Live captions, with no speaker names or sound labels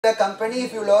the company,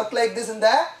 if you work like this in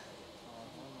the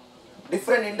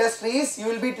different industries, you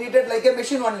will be treated like a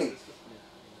machine only.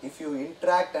 If you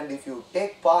interact and if you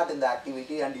take part in the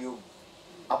activity and you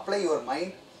apply your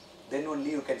mind, then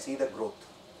only you can see the growth.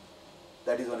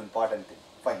 That is one important thing.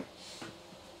 Fine.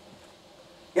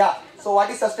 Yeah, so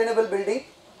what is sustainable building?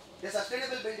 The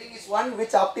sustainable building is one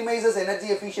which optimizes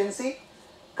energy efficiency,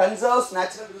 conserves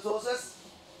natural resources,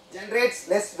 generates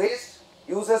less waste,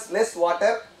 uses less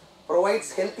water,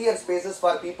 provides healthier spaces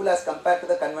for people as compared to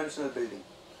the conventional building.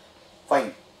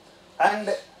 Fine.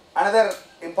 And another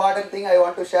important thing I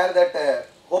want to share that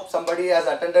hope somebody has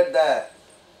attended the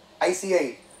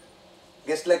ICI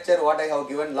guest lecture what I have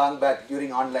given long back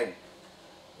during online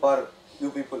for you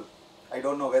people. I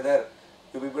don't know whether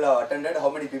you people have attended, how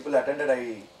many people attended,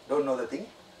 I don't know the thing.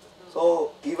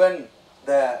 So even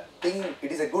the thing,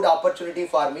 it is a good opportunity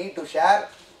for me to share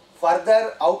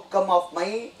further outcome of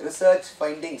my research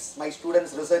findings, my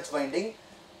students' research finding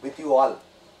with you all.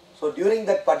 So during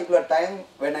that particular time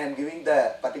when I am giving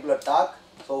the particular talk,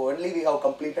 so only we have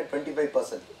completed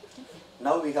 25%.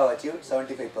 Now we have achieved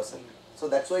 75%. So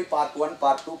that's why part 1,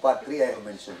 part 2, part 3 I have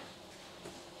mentioned.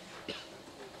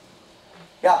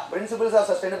 Yeah, principles of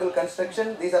sustainable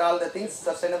construction, these are all the things: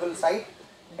 sustainable site,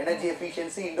 energy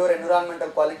efficiency, indoor environmental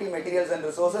quality, materials and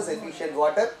resources, efficient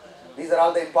water. These are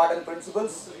all the important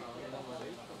principles.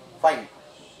 Fine.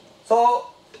 So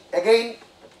again,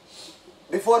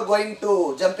 before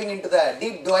jumping into the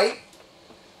deep dive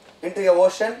into your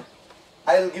ocean,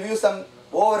 I will give you some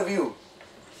overview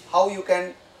how you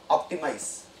can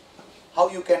optimize, how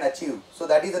you can achieve. So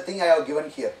that is the thing I have given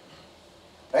here,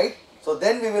 right? So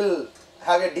then we will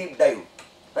have a deep dive,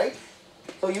 right?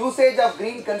 So usage of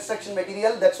green construction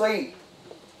material, that's why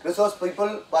resource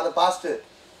people for the past,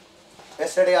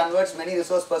 yesterday onwards, many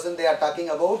resource persons they are talking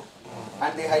about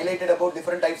and they highlighted about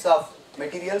different types of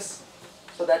materials.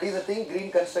 So that is the thing,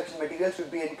 green construction materials should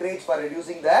be encouraged for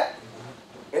reducing the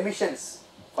emissions.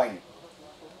 Fine.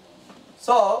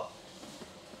 So,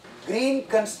 green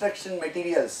construction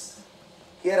materials,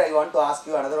 here I want to ask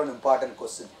you another one important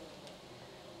question.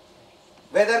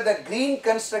 Whether the green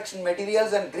construction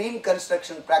materials and green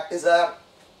construction practices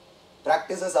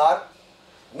are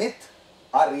myth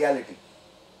or reality.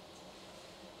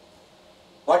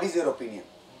 What is your opinion?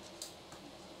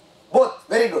 Both,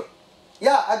 very good.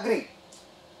 Yeah, agree.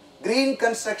 Green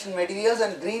construction materials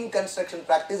and green construction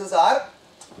practices are,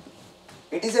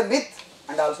 it is a myth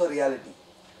and also reality.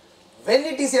 When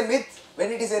it is a myth,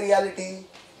 when it is a reality?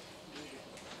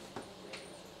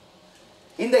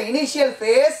 In the initial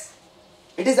phase,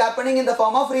 it is happening in the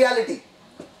form of reality.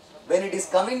 When it is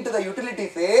coming to the utility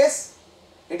phase,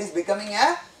 it is becoming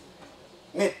a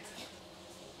myth.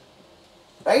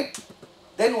 Right?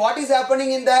 Then what is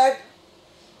happening in that?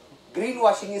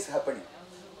 Greenwashing is happening.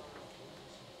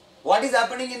 What is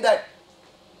happening in that?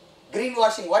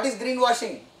 Greenwashing. What is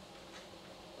greenwashing?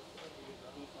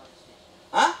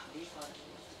 Huh?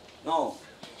 No.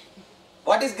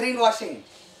 What is greenwashing?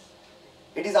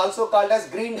 It is also called as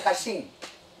green hushing.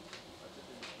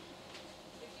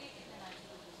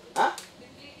 Huh?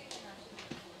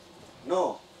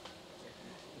 No.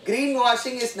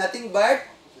 Greenwashing is nothing but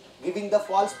giving the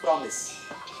false promise.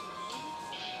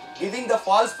 Giving the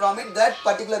false promise that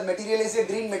particular material is a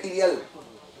green material.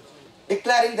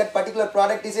 Declaring that particular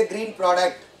product is a green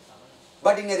product.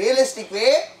 But in a realistic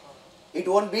way, it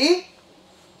won't be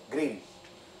green.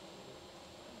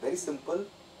 Very simple.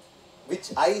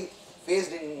 Which I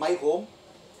faced in my home.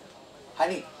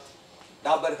 Honey.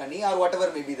 Dabur honey or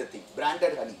whatever may be the thing.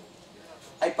 Branded honey.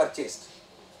 I purchased.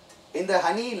 In the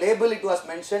honey label it was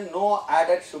mentioned no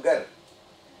added sugar.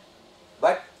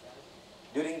 But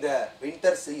during the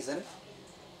winter season,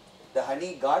 the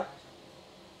honey got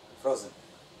frozen.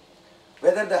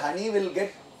 Whether the honey will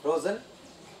get frozen,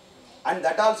 and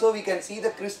that also we can see the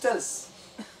crystals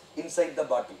inside the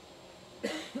bottle.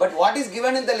 But what is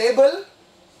given in the label?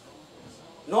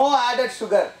 No added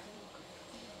sugar.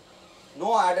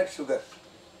 No added sugar.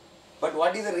 But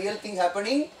what is the real thing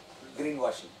happening?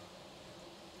 Greenwashing.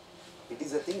 It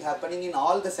is a thing happening in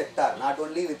all the sector, not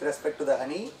only with respect to the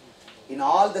honey. In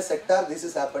all the sector, this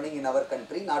is happening in our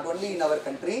country. Not only in our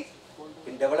country,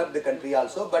 in developed country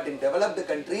also, but in developed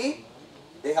country,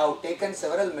 they have taken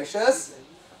several measures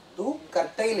to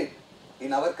curtail it.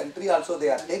 In our country also they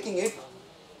are taking it,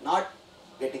 not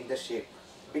getting the shape.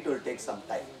 It will take some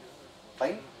time.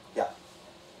 Fine? Yeah.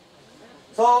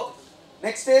 So,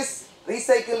 next is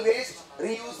recycle waste,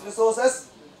 reuse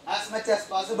resources as much as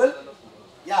possible.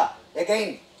 Yeah,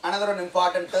 again, another one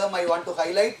important term I want to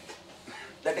highlight.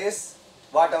 That is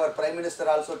what our Prime Minister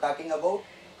also talking about.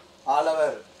 All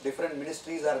our different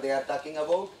ministries they are talking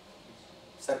about.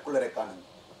 circular economy.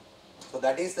 So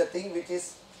that is the thing which is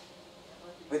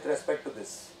with respect to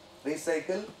this.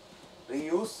 Recycle,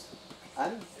 reuse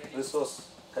and resource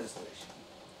conservation.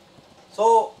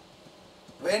 So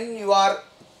when you are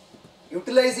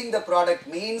utilizing the product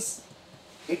means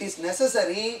it is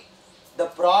necessary the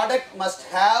product must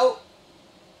have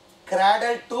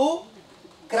cradle to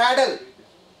cradle,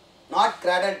 not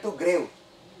cradle to grave.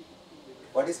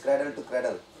 What is cradle to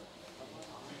cradle?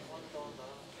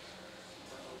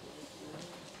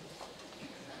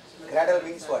 Cradle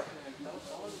means what?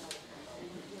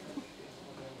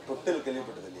 தொட்டில்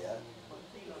கேள்விப்பட்டது இல்லையா?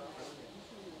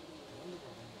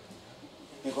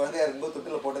 நீ குழந்தையா இருக்கும்போது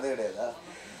தொட்டில போட்டதே கிடையாதா?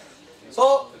 So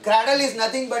cradle is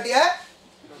nothing but a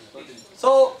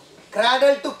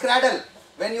cradle to cradle.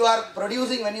 When you are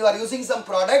producing, when you are using some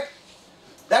product,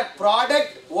 that product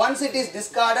once it is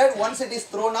discarded, once it is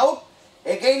thrown out,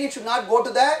 again it should not go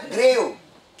to the grave.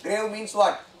 Grave means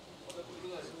what?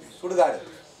 Sudugadu.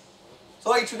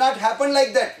 So it should not happen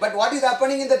like that. But what is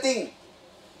happening in the thing?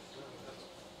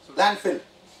 Landfill.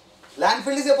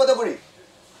 Landfill is a potapudi.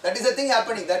 That is the thing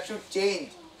happening. That should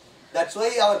change. That's why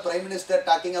our Prime Minister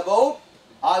talking about,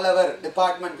 all our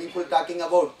department people talking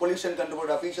about, pollution control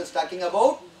officials talking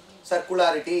about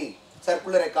circularity,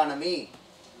 circular economy,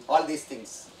 all these things.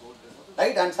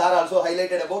 Right? And sir also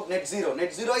highlighted about net zero.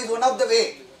 Net zero is one of the way.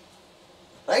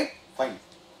 Right? Fine.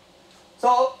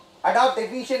 So adopt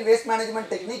efficient waste management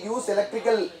technique, use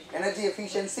electrical energy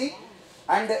efficiency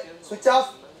and switch off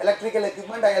electrical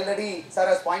equipment. I already, sir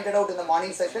has pointed out in the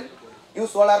morning session.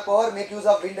 Use solar power, make use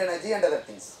of wind energy and other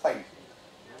things. Fine.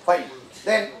 Fine.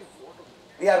 Then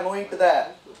we are moving to the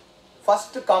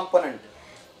first component.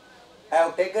 I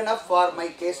have taken up for my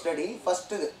case study,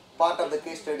 first part of the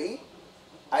case study,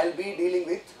 I will be dealing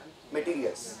with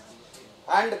materials.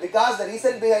 And because the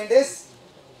reason behind this,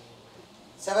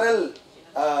 several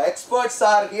experts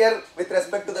are here with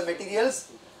respect to the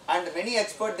materials, and many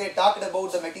experts they talked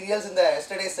about the materials in the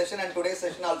yesterday's session and today's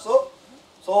session also.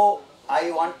 So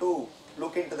I want to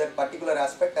look into that particular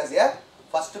aspect as a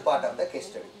first part of the case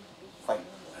study. Fine.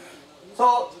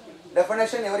 So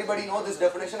definition, everybody know this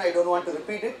definition, I don't want to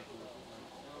repeat it.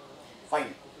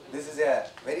 Fine. This is a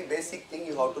very basic thing,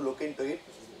 you have to look into it.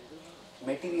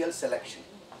 Material selection.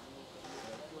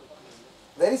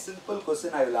 Very simple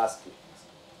question I will ask you.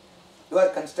 You are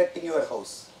constructing your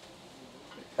house,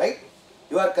 right?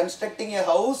 You are constructing a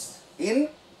house in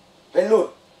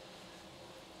Vellore,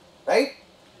 right?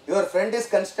 Your friend is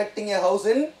constructing a house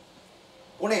in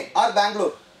Pune or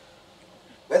Bangalore.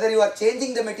 Whether you are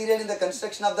changing the material in the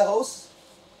construction of the house,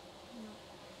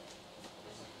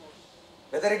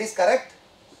 whether it is correct,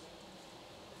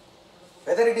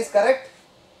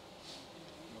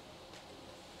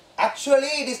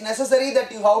 actually it is necessary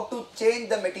that you have to change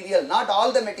the material, not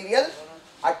all the material,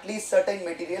 at least certain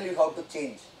material you have to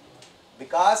change,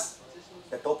 because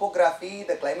the topography,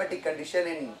 the climatic condition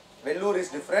in Vellore is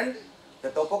different, the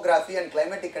topography and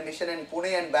climatic condition in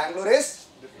Pune and Bangalore is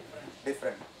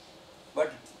different.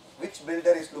 But which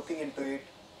builder is looking into it,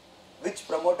 which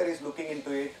promoter is looking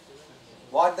into it,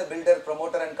 what the builder,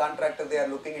 promoter and contractor they are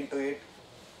looking into it.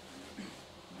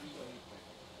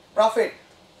 Profit,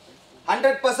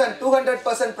 100%,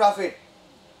 200% profit,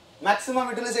 maximum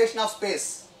utilization of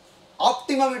space,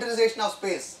 optimum utilization of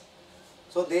space.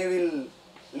 So they will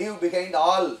leave behind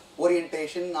all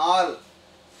orientation, all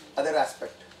other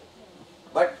aspect.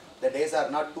 But the days are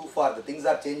not too far, the things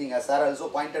are changing. As sir also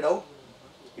pointed out,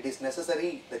 it is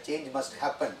necessary, the change must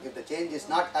happen. If the change is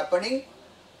not happening,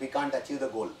 we can't achieve the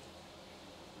goal.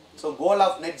 So goal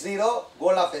of net zero,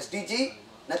 goal of SDG,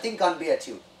 nothing can be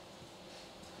achieved.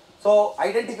 So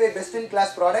identify best in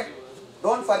class product.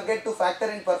 Don't forget to factor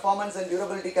in performance and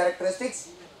durability characteristics.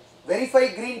 Verify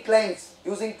green claims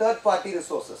using third party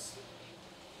resources.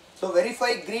 So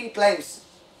verify green claims.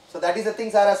 So that is the thing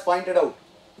sir has pointed out.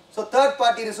 So third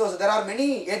party resources, there are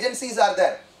many agencies are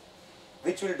there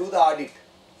which will do the audit.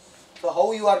 So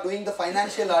how you are doing the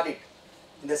financial audit?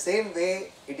 In the same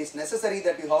way, it is necessary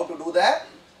that you have to do the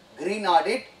green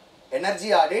audit,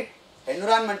 energy audit,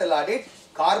 environmental audit,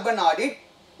 carbon audit,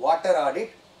 water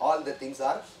audit, all the things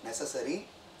are necessary.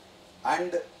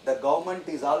 And the government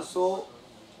is also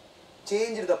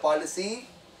changed the policy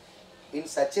in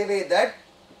such a way that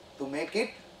to make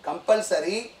it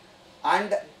compulsory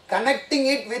and connecting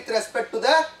it with respect to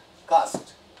the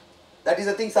cost. That is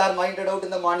the thing sir pointed out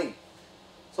in the morning.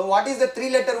 So what is the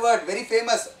three-letter word? Very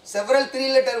famous. Several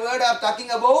three-letter words are talking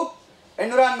about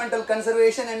environmental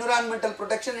conservation, environmental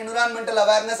protection, environmental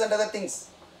awareness and other things.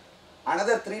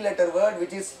 Another three-letter word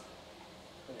which is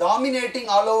dominating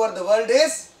all over the world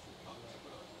is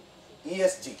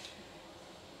ESG.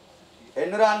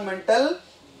 Environmental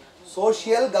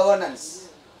social governance.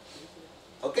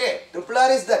 Okay, triple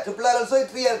R is there. Triple R also a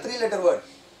three-letter word.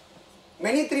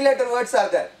 Many three-letter words are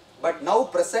there. But now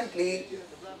presently,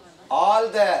 all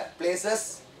the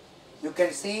places you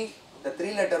can see the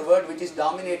three-letter word which is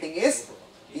dominating is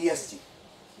ESG.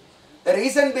 The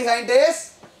reason behind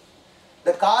this,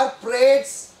 the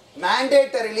corporates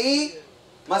mandatorily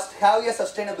must have a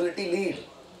sustainability lead.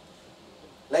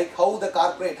 Like how the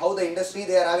corporate, how the industry,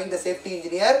 they are having the safety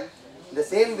engineer. In the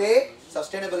same way,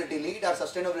 sustainability lead or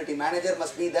sustainability manager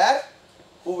must be there,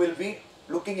 who will be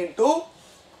looking into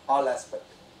all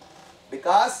aspects.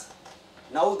 Because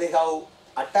now they have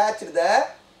attached the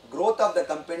growth of the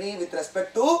company with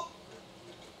respect to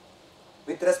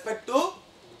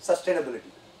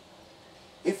sustainability.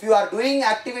 If you are doing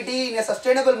activity in a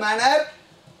sustainable manner,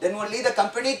 then only the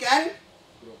company can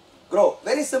grow.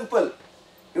 Very simple.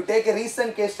 You take a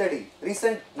recent case study,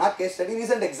 recent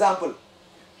example.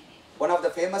 One of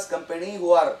the famous company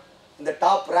who are in the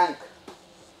top rank,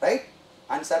 right?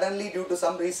 And suddenly due to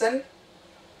some reason,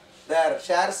 their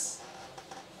shares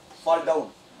fall down,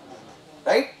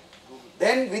 right?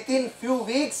 Then within few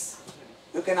weeks,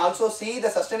 you can also see the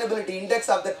sustainability index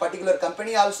of that particular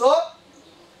company also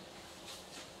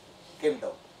came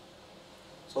down.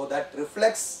 So that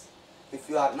reflects, if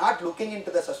you are not looking into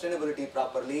the sustainability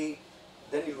properly,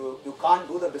 then you can't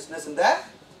do the business in the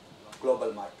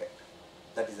global market.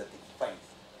 That is the thing. Fine.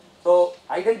 So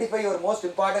identify your most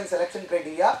important selection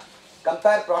criteria,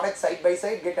 compare products side by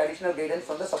side, get additional guidance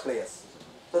from the suppliers.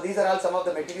 So these are all some of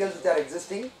the materials which are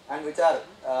existing and which are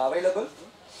available.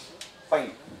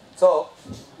 Fine. So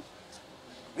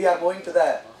we are moving to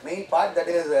the main part, that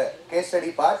is the case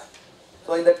study part.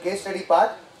 So in that case study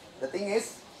part, the thing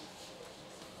is,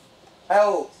 I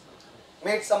have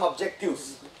made some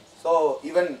objectives. So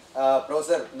even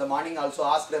Professor in the morning also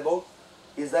asked about,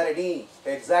 is there any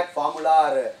exact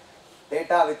formula or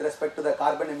data with respect to the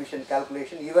carbon emission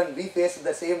calculation? Even we face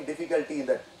the same difficulty in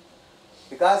that.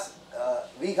 Because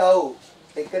we have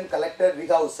collected, we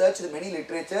have searched many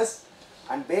literatures,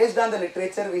 and based on the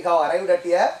literature we have arrived at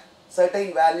a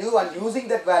certain value, and using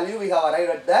that value we have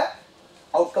arrived at the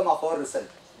outcome of our result.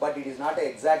 But it is not an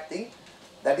exact thing.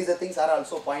 That is the things are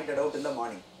also pointed out in the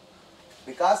morning.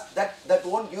 Because that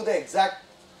won't give the exact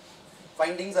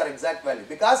findings or exact value.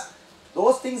 Because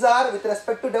those things are with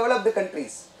respect to developed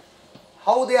countries.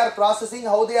 How they are processing,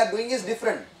 how they are doing is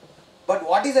different. But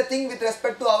what is the thing with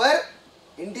respect to our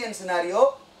Indian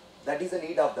scenario, that is the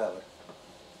need of the hour.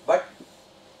 But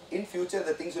in future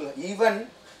the things will, even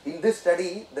in this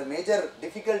study, the major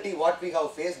difficulty what we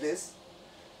have faced is,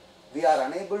 we are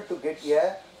unable to get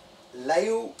a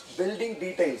live building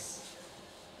details.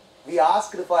 We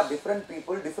asked for different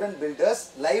people, different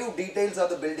builders, live details of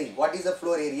the building. What is the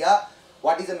floor area,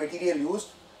 what is the material used,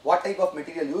 what type of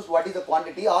material used, what is the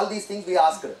quantity, all these things we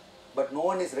asked. But no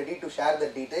one is ready to share the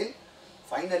detail.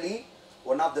 Finally,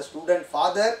 one of the student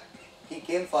father, he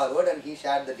came forward and he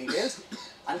shared the details,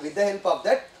 and with the help of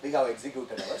that, we have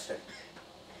executed our study.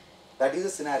 That is the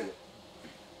scenario,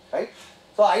 right?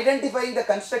 So identifying the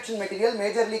construction material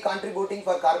majorly contributing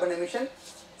for carbon emission,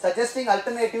 suggesting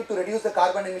alternative to reduce the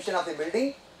carbon emission of the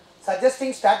building,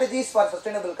 suggesting strategies for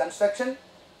sustainable construction,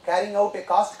 carrying out a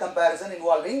cost comparison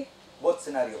involving both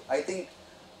scenario. I think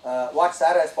what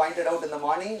Sir has pointed out in the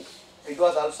morning, it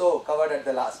was also covered at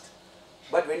the last.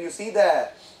 But when you see the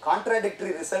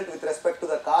contradictory result with respect to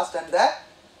the cost and the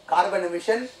carbon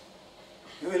emission,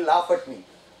 you will laugh at me.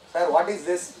 Sir, what is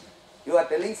this? You are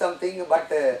telling something,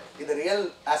 but in the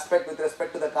real aspect with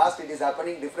respect to the cost, it is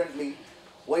happening differently.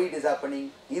 Why it is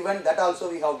happening? Even that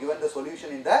also we have given the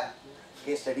solution in the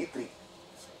case study 3.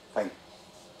 Fine.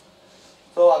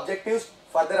 So objectives,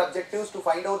 further objectives to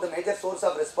find out the major source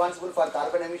of responsible for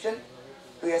carbon emission,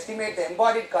 to estimate the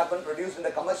embodied carbon produced in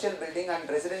the commercial building and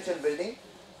residential building,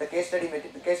 the case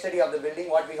study of the building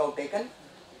what we have taken,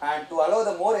 and to allow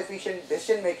the more efficient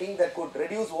decision making that could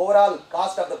reduce overall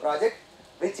cost of the project,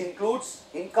 which includes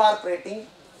incorporating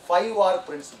 5R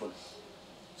principle.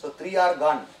 So 3 are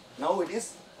gone. Now it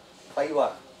is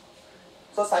 5R.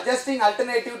 So suggesting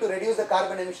alternative to reduce the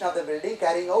carbon emission of the building,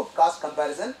 carrying out cost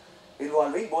comparison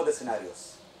involving both the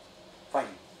scenarios. Fine.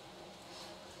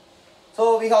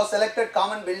 So we have selected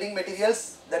common building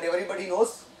materials that everybody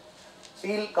knows: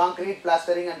 steel, concrete,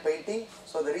 plastering and painting.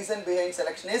 So the reason behind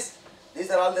selection is, these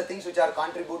are all the things which are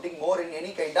contributing more in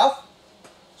any kind of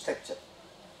structure.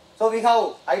 So we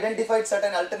have identified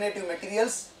certain alternative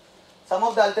materials. Some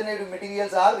of the alternative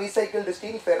materials are recycled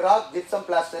steel, ferrock, gypsum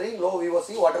plastering, low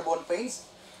VOC, waterborne paints.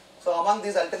 So among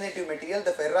these alternative materials,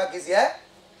 the ferrock is a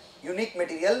unique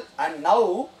material, and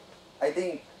now I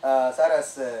think Sir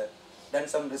has done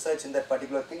some research in that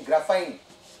particular thing. Graphene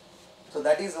So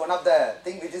that is one of the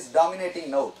thing which is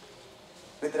dominating now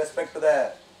with respect to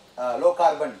the low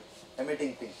carbon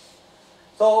emitting thing.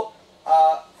 So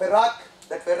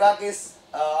ferrac is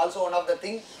also one of the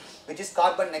thing which is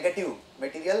carbon negative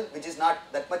material, which is not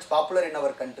that much popular in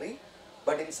our country,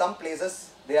 but in some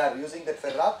places they are using that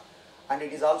ferrac, and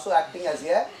it is also acting as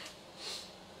a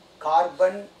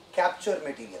carbon capture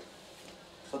material.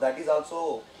 So that is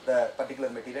also the particular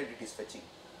material it is fetching.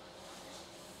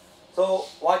 So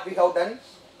what we have done,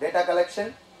 data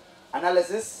collection,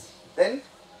 analysis, then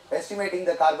estimating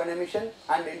the carbon emission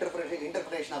and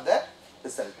interpretation of the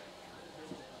result.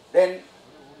 Then,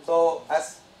 so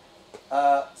as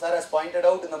sir has pointed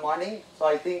out in the morning, so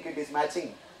I think it is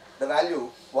matching the value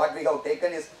what we have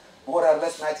taken is more or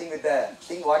less matching with the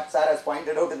thing what sir has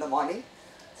pointed out in the morning.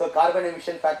 So carbon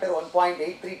emission factor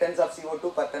 1.83 tons of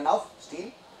CO2 per ton of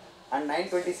steel and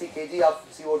 926 kg of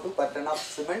CO2 per ton of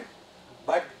cement.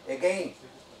 But again,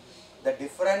 the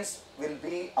difference will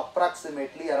be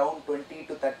approximately around 20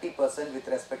 to 30% with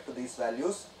respect to these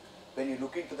values when you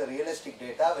look into the realistic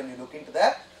data, when you look into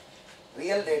the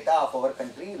real data of our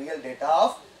country, real data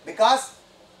of, because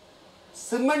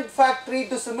cement factory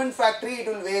to cement factory it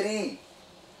will vary,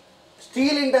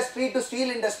 steel industry to steel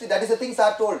industry, that is the things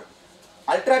are told.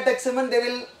 Ultratech cement they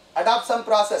will adopt some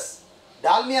process,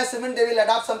 Dalmia cement they will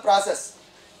adopt some process,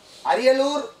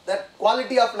 Ariyalur the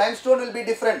quality of limestone will be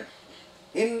different,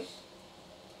 in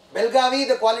Belgavi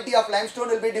the quality of limestone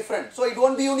will be different, so it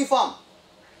won't be uniform,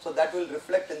 so that will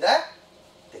reflect in the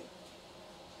thing.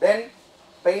 Then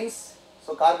paints,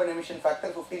 so carbon emission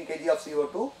factor 15 kg of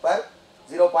CO2 per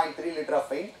 0.3 liter of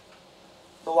paint.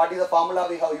 So what is the formula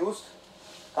we have used?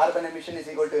 Carbon emission is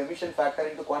equal to emission factor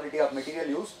into quantity of material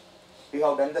used. We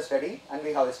have done the study and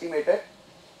we have estimated.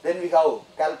 Then we have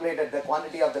calculated the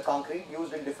quantity of the concrete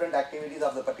used in different activities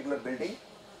of the particular building.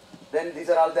 Then these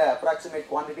are all the approximate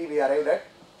quantity we arrived at.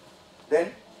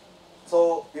 Then,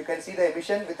 so you can see the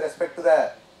emission with respect to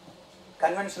the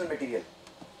conventional material.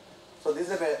 So this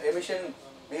is the emission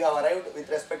we have arrived with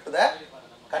respect to the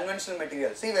conventional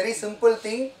material. See, very simple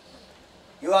thing.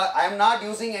 I am not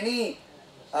using any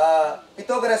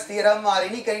Pythagoras theorem or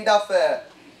any kind of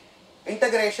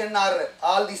integration or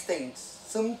all these things.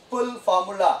 Simple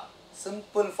formula,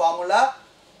 simple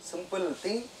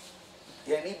thing.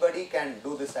 Anybody can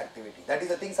do this activity. That is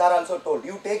the things are also told.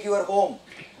 You take your home,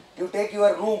 you take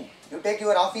your room, you take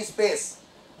your office space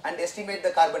and estimate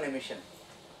the carbon emission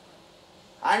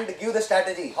and give the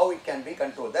strategy how it can be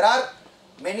controlled. There are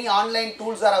many online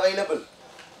tools are available.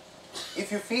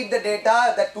 If you feed the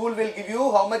data, the tool will give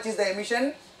you how much is the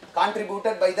emission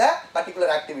contributed by the particular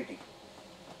activity.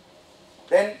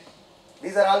 Then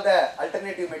these are all the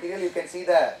alternative material. You can see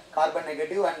the carbon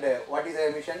negative and what is the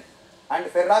emission. And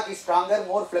ferrac is stronger,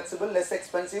 more flexible, less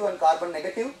expensive and carbon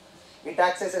negative. It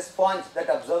acts as a sponge that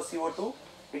absorbs CO2.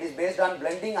 It is based on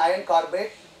blending iron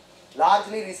carbide,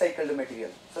 largely recycled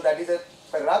material. So that is a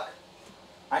ferrac.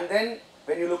 And then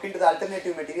when you look into the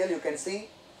alternative material, you can see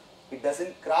it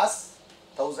doesn't cross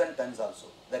 1000 tons also.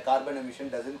 The carbon emission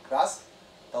doesn't cross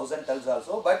 1000 tons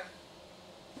also. But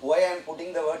why I am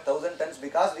putting the word 1000 tons?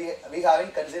 Because we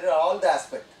haven't considered all the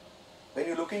aspect. When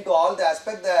you look into all the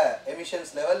aspect, the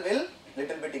emissions level will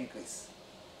little bit increase.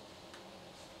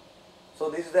 So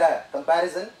this is the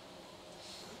comparison.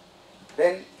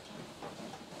 Then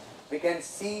we can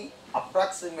see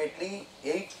approximately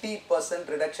 80%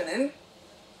 reduction in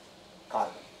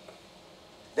carbon.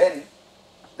 Then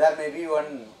there may be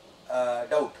one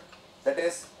doubt, that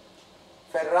is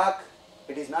ferrac,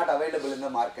 it is not available in the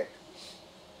market.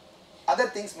 Other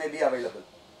things may be available.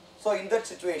 So in that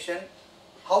situation,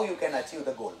 how you can achieve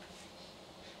the goal?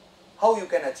 How you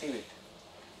can achieve it?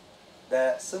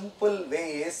 The simple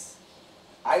way is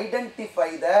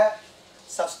identify the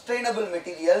sustainable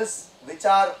materials which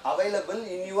are available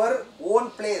in your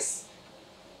own place.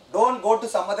 Don't go to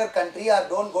some other country or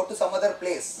don't go to some other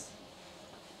place.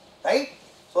 Right?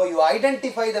 So you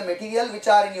identify the material which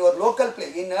are in your local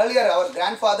place. In earlier, our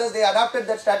grandfathers, they adopted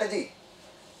that strategy.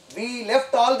 We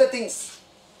left all the things.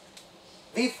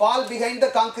 We fall behind the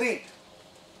concrete.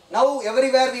 Now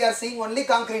everywhere we are seeing only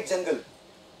concrete jungle.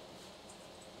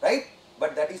 Right?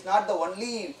 But that is not the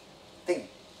only thing.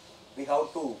 We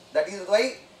have to, that is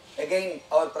why again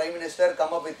our Prime Minister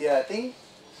come up with a thing,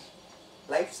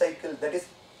 life cycle, that is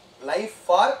life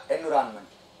for environment.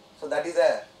 So that is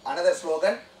another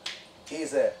slogan he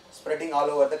is spreading all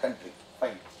over the country.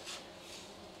 Fine.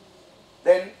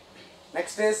 Then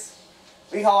next is,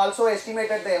 we have also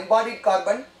estimated the embodied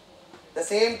carbon, the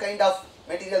same kind of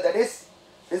material, that is,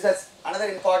 this is another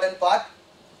important part.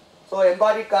 So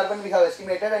embodied carbon we have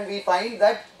estimated and we find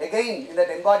that again in that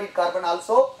embodied carbon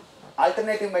also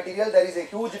alternative material, there is a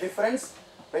huge difference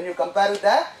when you compare with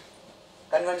the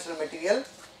conventional material.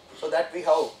 So that we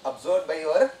have observed by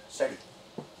your study.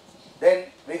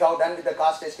 Then we have done with the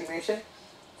cost estimation.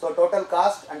 So total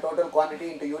cost and total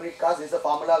quantity into unit cost is the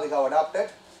formula we have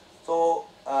adopted. So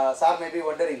sir may be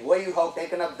wondering why you have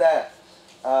taken up the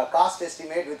cost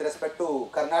estimate with respect to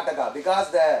Karnataka,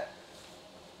 because the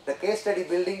case study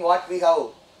building what we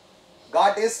have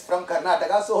got is from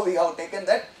Karnataka, so we have taken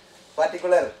that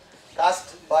particular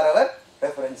cost for our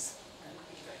reference.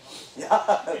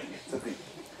 Yeah.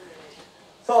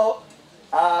 So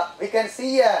we can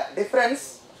see a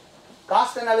difference.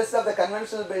 Cost analysis of the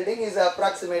conventional building is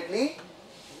approximately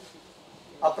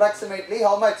how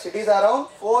much? It is around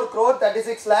 4 crore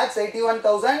 36 lakhs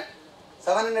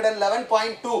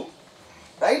 81,711.2,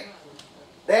 right?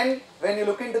 Then when you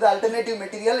look into the alternative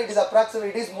material, it is approximately,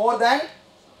 it is more than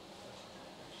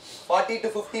 40 to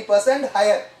 50%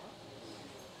 higher,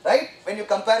 right? When you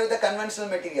compare with the conventional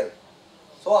material.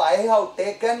 So I have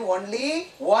taken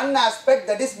only one aspect,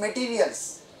 that is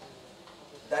materials.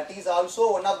 That is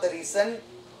also one of the reason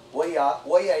why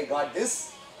I got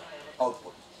this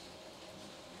output.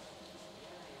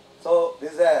 So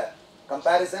this is a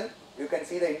comparison. You can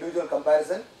see the individual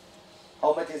comparison.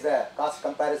 How much is the cost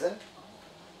comparison?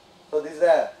 So this is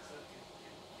a,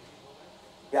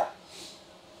 yeah.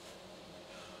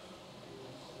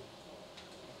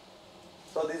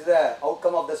 So this is the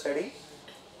outcome of the study.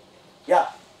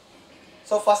 Yeah.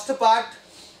 So first part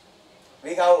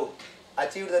we have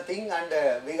achieved the thing, and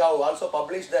we have also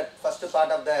published that first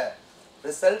part of the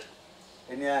result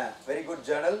in a very good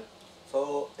journal.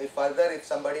 So if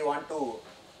somebody want to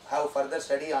have further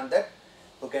study on that,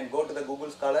 you can go to the Google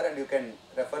Scholar and you can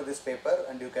refer this paper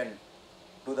and you can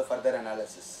do the further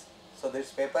analysis. So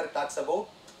this paper talks about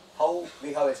how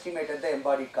we have estimated the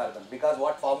embodied carbon, because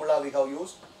what formula we have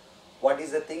used, what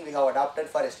is the thing we have adopted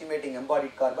for estimating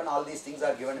embodied carbon, all these things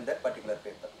are given in that particular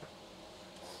paper.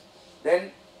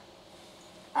 Then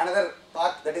another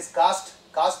part, that is cost.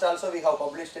 Cost also we have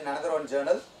published in another one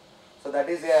journal. So that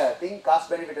is a thing, cost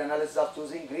benefit analysis of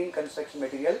choosing green construction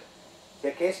material,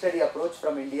 a case study approach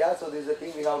from India. So this is the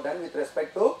thing we have done with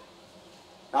respect to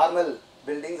normal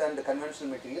buildings and the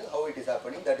conventional material, how it is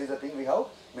happening. That is the thing we have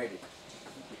made it.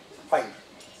 Fine.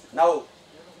 Now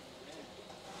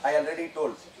I already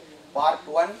told part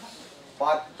 1,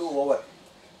 part 2 over.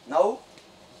 Now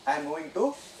I am moving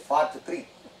to part 3.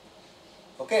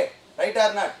 Okay, right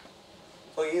or not?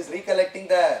 So he is recollecting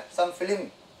some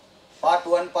film. Part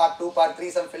 1, part 2, part 3,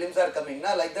 some films are coming.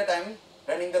 Now like that I am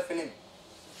running the film.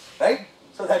 Right?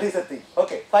 So that is the thing.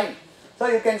 Okay, fine. So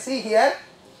you can see here,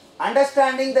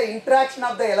 understanding the interaction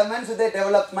of the elements with the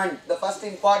development, the first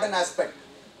important aspect.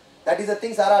 That is the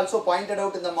things are also pointed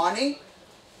out in the morning.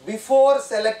 Before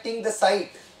selecting the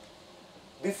site,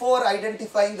 before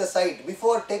identifying the site,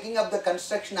 before taking up the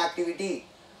construction activity,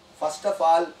 first of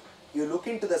all, you look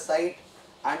into the site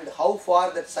and how far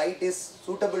that site is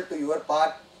suitable to your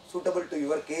part, suitable to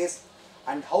your case,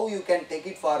 and how you can take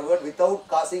it forward without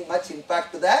causing much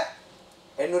impact to the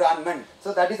environment.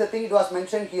 So that is the thing it was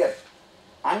mentioned here.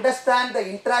 Understand the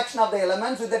interaction of the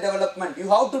elements with the development. You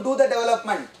have to do the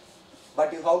development,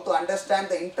 but you have to understand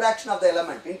the interaction of the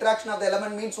element. Interaction of the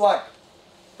element means what?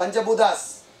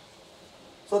 Panchabhutas.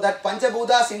 So that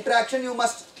Panchabhutas interaction you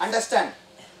must understand.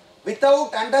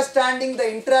 Without understanding the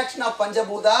interaction of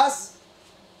Panchabhutas,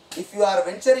 if you are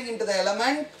venturing into the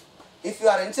element, if you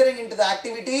are entering into the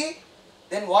activity,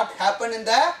 then what happened in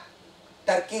the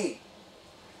Turkey?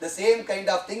 The same kind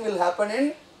of thing will happen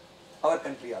in our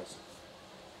country also.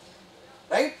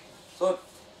 Right? So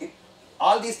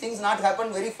all these things not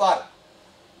happen very far.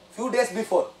 Few days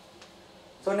before.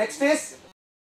 So next is